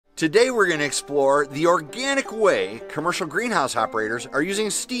Today we're going to explore the organic way commercial greenhouse operators are using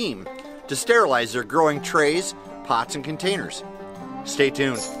steam to sterilize their growing trays, pots, and containers. Stay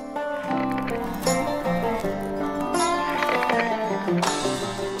tuned.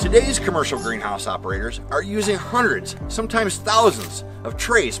 Today's commercial greenhouse operators are using hundreds, sometimes thousands, of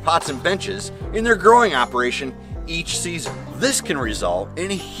trays, pots, and benches in their growing operation each season. This can result in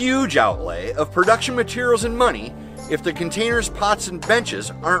a huge outlay of production materials and money if the containers, pots, and benches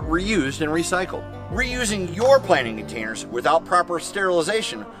aren't reused and recycled. Reusing your planting containers without proper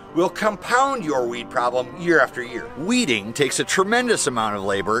sterilization will compound your weed problem year after year. Weeding takes a tremendous amount of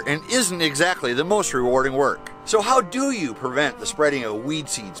labor and isn't exactly the most rewarding work. So how do you prevent the spreading of weed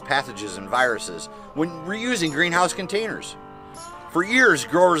seeds, pathogens, and viruses when reusing greenhouse containers? For years,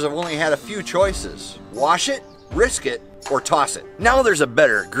 growers have only had a few choices: wash it, risk it, or toss it. Now there's a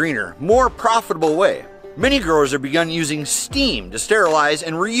better, greener, more profitable way. Many growers have begun using steam to sterilize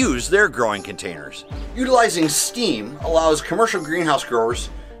and reuse their growing containers. Utilizing steam allows commercial greenhouse growers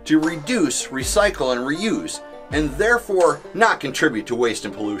to reduce, recycle, and reuse, and therefore not contribute to waste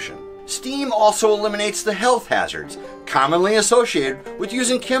and pollution. Steam also eliminates the health hazards commonly associated with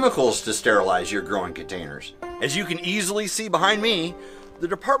using chemicals to sterilize your growing containers. As you can easily see behind me, the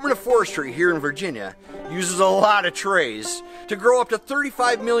Department of Forestry here in Virginia uses a lot of trays to grow up to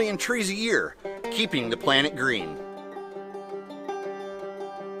 35 million trees a year, keeping the planet green.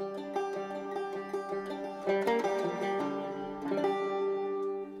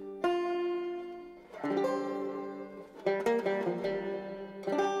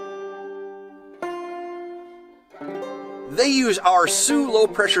 They use our Sioux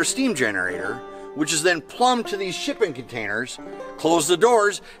low-pressure steam generator, which is then plumbed to these shipping containers, close the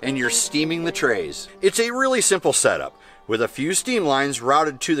doors, and you're steaming the trays. It's a really simple setup, with a few steam lines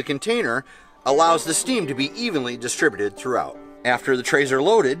routed to the container, allows the steam to be evenly distributed throughout. After the trays are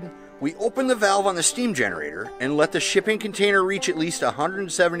loaded, we open the valve on the steam generator and let the shipping container reach at least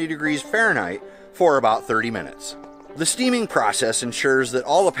 170 degrees Fahrenheit for about 30 minutes. The steaming process ensures that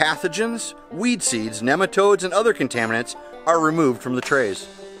all the pathogens, weed seeds, nematodes, and other contaminants are removed from the trays.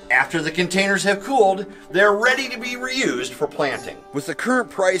 After the containers have cooled, they're ready to be reused for planting. With the current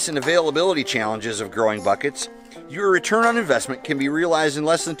price and availability challenges of growing buckets, your return on investment can be realized in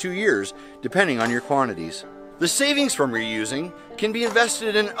less than 2 years, depending on your quantities. The savings from reusing can be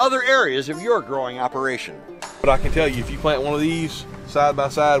invested in other areas of your growing operation. But I can tell you, if you plant one of these side by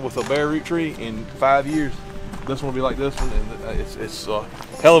side with a bare root tree in 5 years, this one will be like this one, and it's a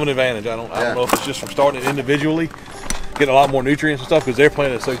hell of an advantage. I don't know if it's just from starting it individually, getting a lot more nutrients and stuff, because they're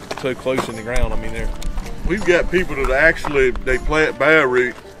planted so close in the ground. I mean, we've got people that actually, they plant bare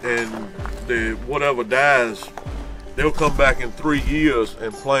root, and whatever dies, they'll come back in 3 years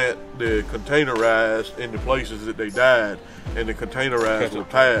and plant the containerized in the places that they died, and the containerized will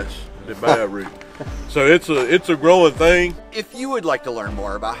pass the bare root. So it's a growing thing. If you would like to learn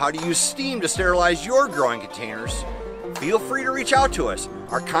more about how to use steam to sterilize your growing containers, feel free to reach out to us.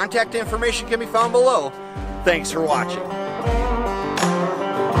 Our contact information can be found below. Thanks for watching.